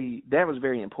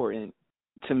very important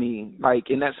to me. Like,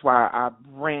 and that's why I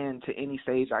ran to any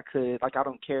stage I could. Like, I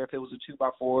don't care if it was a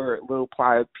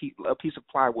 2x4, a piece of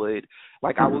plywood.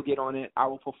 Like, I will get on it. I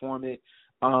will perform it.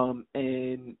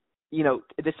 And,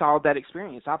 it's all that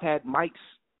experience. I've had mics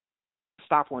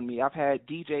stop on me. I've had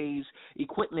DJs'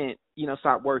 equipment,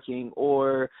 stop working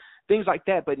or things like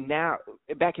that. But now,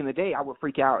 back in the day, I would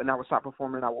freak out and I would stop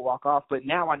performing and I would walk off. But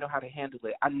now I know how to handle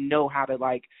it. I know how to,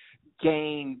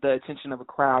 gain the attention of a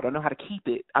crowd. I know how to keep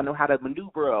it. I know how to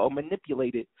maneuver or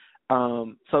manipulate it.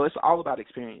 So it's all about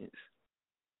experience.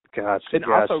 Gotcha. And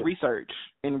also research,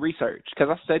 because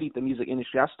I studied the music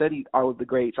industry. I studied all of the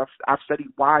greats. I've studied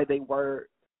why they were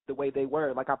the way they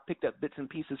were. Like, I picked up bits and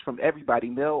pieces from everybody,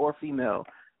 male or female,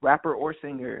 rapper or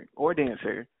singer or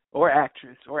dancer or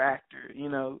actress or actor,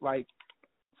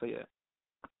 so yeah.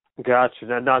 Gotcha.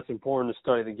 Now it's important to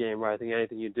study the game, right? I think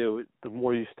anything you do, the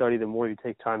more you study, the more you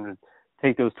take time to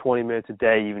take those 20 minutes a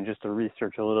day, even just to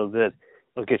research a little bit.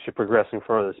 It'll get you progressing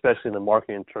further, especially in the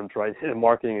marketing terms, right? The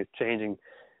marketing is changing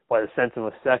by the sense of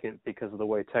a second because of the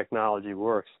way technology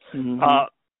works. Mm-hmm.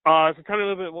 So tell me a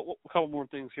little bit, a couple more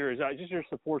things here. Is just your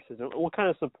support system. What kind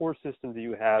of support system do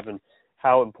you have, and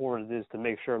how important it is to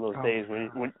make sure in those days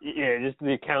when just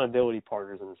the accountability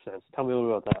partners in a sense. Tell me a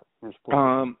little bit about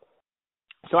that.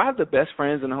 So I have the best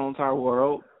friends in the whole entire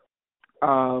world.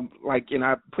 And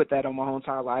I put that on my whole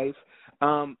entire life.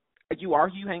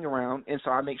 You hang around, and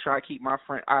so I make sure I keep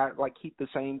keep the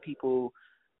same people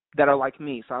that are like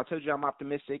me. So I told you I'm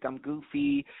optimistic, I'm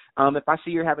goofy. If I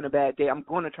see you're having a bad day, I'm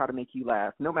going to try to make you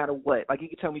laugh, no matter what. Like, you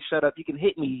can tell me shut up, you can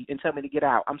hit me and tell me to get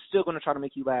out. I'm still going to try to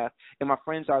make you laugh. And my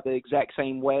friends are the exact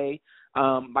same way.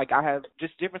 I have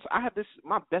just different. I have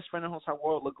my best friend in the whole entire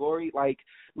world, Lagori. Like,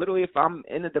 literally, if I'm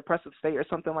in a depressive state or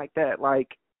something like that,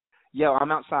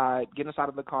 I'm outside, getting us out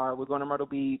of the car, we're going to Myrtle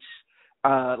Beach.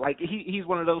 He's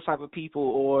one of those type of people.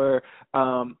 Or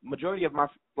majority of my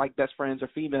best friends are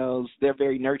females. They're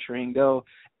very nurturing. They'll,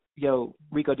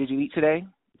 Rico, did you eat today?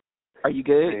 Are you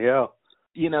good? Yeah.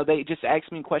 They just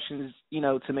ask me questions,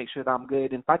 to make sure that I'm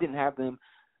good. And if I didn't have them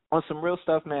on some real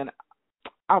stuff, man,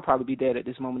 I'll probably be dead at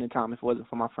this moment in time if it wasn't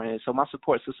for my friends. So my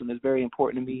support system is very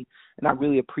important to me, and I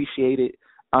really appreciate it.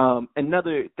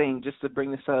 Another thing, just to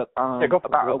bring this up,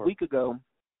 about a week ago,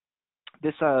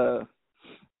 this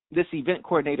event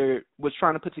coordinator was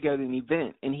trying to put together an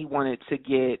event, and he wanted to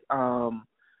get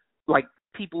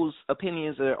people's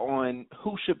opinions on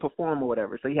who should perform or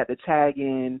whatever. So he had to tag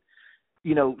in,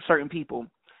 certain people.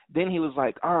 Then he was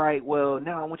like, all right, well,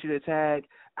 now I want you to tag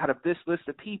out of this list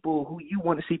of people who you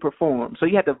want to see perform. So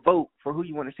you had to vote for who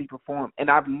you want to see perform.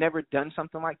 And I've never done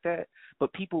something like that,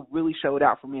 but people really showed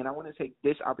out for me. And I want to take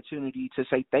this opportunity to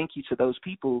say thank you to those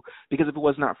people, because if it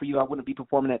was not for you, I wouldn't be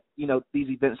performing at, these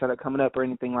events that are coming up or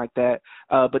anything like that.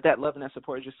 But that love and that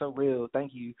support is just so real.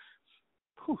 Thank you.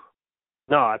 Whew.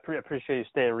 No, I appreciate you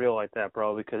staying real like that,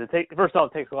 bro, because first of all,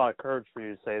 it takes a lot of courage for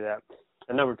you to say that.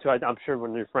 And number two, I'm sure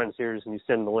when your friends hear this and you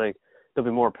send them the link, they'll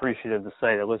be more appreciative to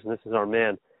say that, listen, this is our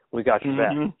man. We got your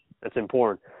back. That's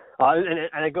important.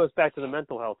 And it goes back to the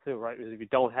mental health, too, right? Because if you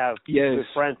don't have good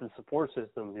friends and support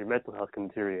system, your mental health can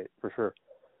deteriorate, for sure.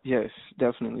 Yes,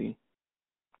 definitely.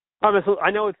 So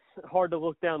I know it's hard to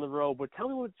look down the road, but tell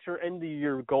me what your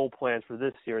end-of-year goal plans for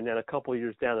this year, and then a couple of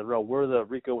years down the road, where the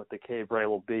Rico with the K brand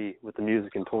will be with the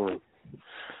music and touring.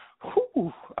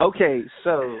 Whew. Okay,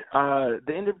 so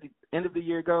the end of the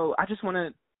year goal, I just want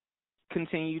to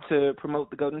continue to promote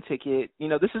the Golden Ticket.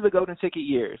 This is the Golden Ticket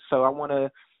year, so I want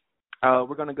to.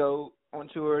 We're gonna go on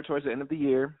tour towards the end of the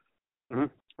year,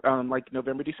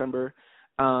 November, December.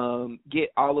 Get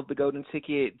all of the Golden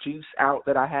Ticket juice out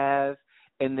that I have,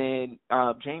 and then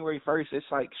January 1st, it's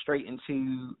straight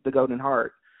into the Golden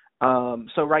Heart.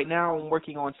 So right now I'm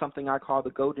working on something I call the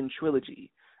Golden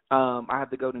Trilogy. I have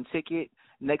the Golden Ticket.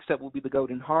 Next up will be the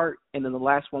Golden Heart, and then the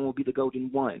last one will be the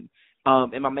Golden One.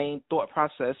 And my main thought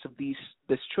process of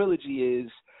this trilogy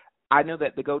is, I know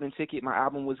that the Golden Ticket, my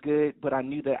album, was good, but I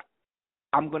knew that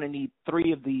I'm going to need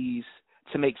 3 of these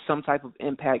to make some type of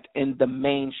impact in the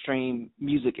mainstream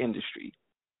music industry.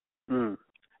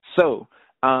 So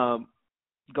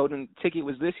Golden Ticket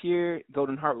was this year.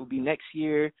 Golden Heart will be next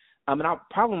year. And I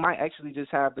probably might actually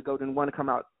just have the Golden One come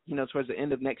out, towards the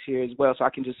end of next year as well, so I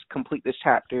can just complete this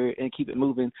chapter and keep it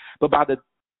moving. But by the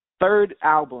third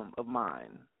album of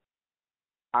mine,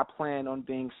 I plan on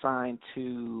being signed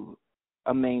to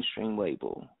a mainstream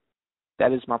label.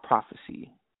 That is my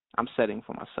prophecy I'm setting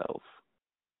for myself.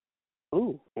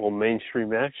 Ooh, well,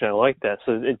 mainstream action. I like that.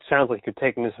 So it sounds like you're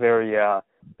taking this very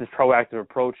this proactive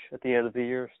approach at the end of the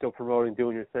year, still promoting,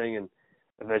 doing your thing, and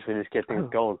eventually just get things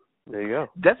going. There you go.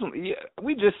 Definitely. Yeah,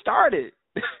 we just started.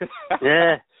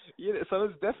 Yeah. So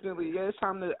it's definitely, it's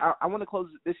time to, I want to close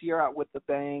this year out with a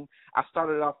bang. I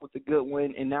started off with a good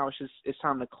one, and now it's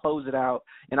time to close it out.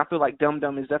 And I feel like Dum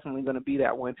Dum is definitely going to be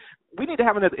that one. We need to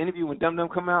have another interview when Dum Dum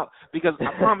come out, because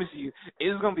I promise you,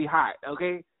 it's going to be hot,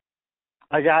 okay?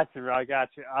 I got you.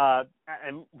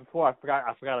 And before I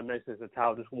forgot to mention this,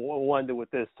 Tal, just wanted with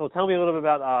this. So tell me a little bit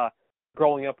about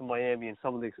growing up in Miami and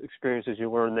some of the experiences you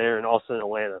learned there, and also in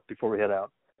Atlanta, before we head out.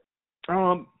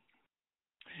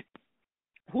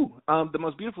 The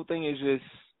most beautiful thing is just,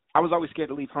 I was always scared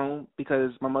to leave home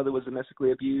because my mother was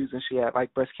domestically abused and she had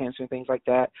like breast cancer and things like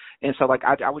that. And so like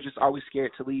I was just always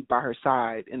scared to leave by her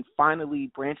side. And finally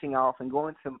branching off and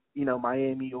going to,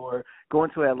 Miami or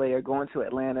going to LA or going to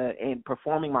Atlanta and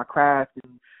performing my craft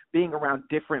and being around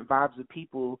different vibes of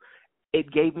people,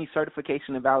 it gave me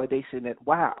certification and validation that,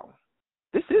 wow,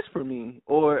 this is for me,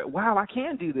 or wow, I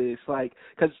can do this. Like,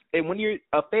 because when you're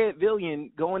a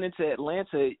Fayettevillean going into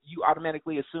Atlanta, you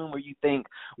automatically assume or you think,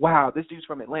 wow, this dude's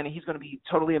from Atlanta, he's going to be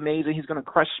totally amazing, he's going to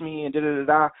crush me, and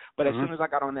da-da-da-da. But as soon as I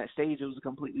got on that stage, it was a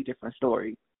completely different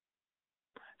story.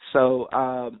 So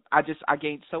I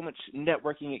gained so much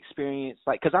networking experience,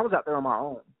 like, because I was out there on my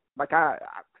own. Like, I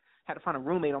had to find a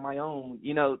roommate on my own,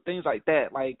 things like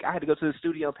that. Like, I had to go to the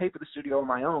studio, pay for the studio on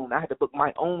my own. I had to book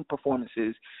my own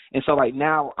performances. And so, like,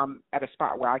 now I'm at a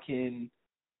spot where I can,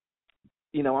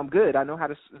 I'm good. I know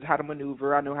how to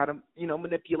maneuver. I know how to,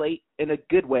 manipulate in a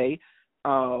good way,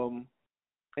 and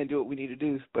do what we need to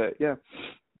do. But, yeah.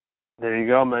 There you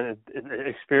go, man.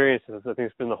 Experiences, I think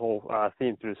it's been the whole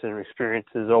theme through this interview.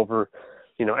 Experiences over,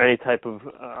 any type of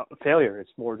failure.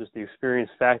 It's more just the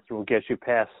experience factor will get you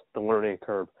past the learning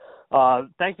curve.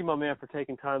 Thank you, my man, for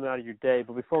taking time out of your day.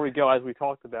 But before we go, as we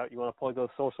talked about, you want to plug those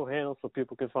social handles so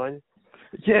people can find you?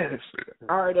 Yes.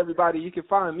 All right, everybody. You can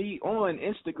find me on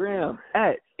Instagram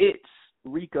at It's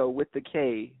Rico with the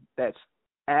K. That's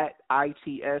at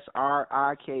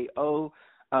ITSRIKO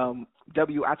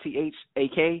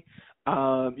WITHAK.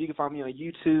 You can find me on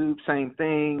YouTube, same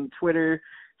thing. Twitter,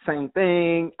 same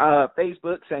thing.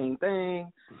 Facebook, same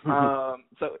thing.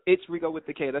 So it's Rico with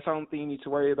the K. That's the only thing you need to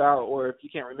worry about. Or if you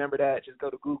can't remember that, just go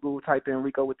to Google, type in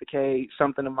Rico with the K.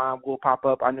 Something of mine will pop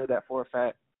up. I know that for a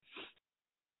fact.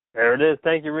 There it is.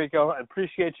 Thank you, Rico. I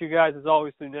appreciate you guys, as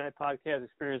always, through United Podcast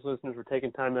Experienced listeners, for taking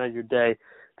time out of your day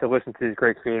to listen to these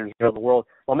great creators around the world.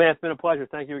 Well, man, it's been a pleasure.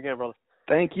 Thank you again, brother.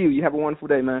 Thank you. You have a wonderful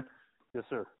day, man. Yes,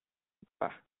 sir.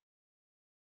 Bye.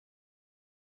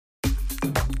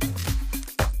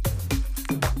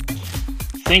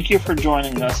 Thank you for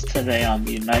joining us today on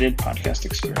the United Podcast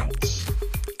Experience.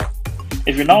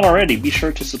 If you're not already, be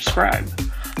sure to subscribe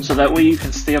so that way you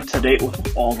can stay up to date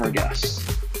with all of our guests.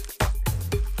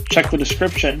 Check the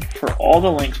description for all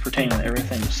the links pertaining to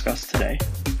everything discussed today.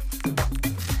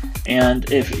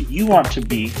 And if you want to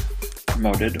be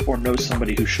promoted or know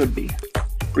somebody who should be,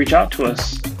 reach out to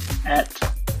us at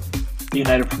the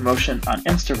United Promotion on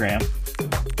Instagram.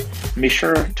 And be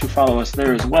sure to follow us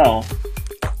there as well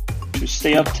to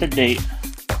stay up to date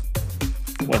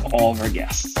with all of our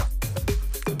guests.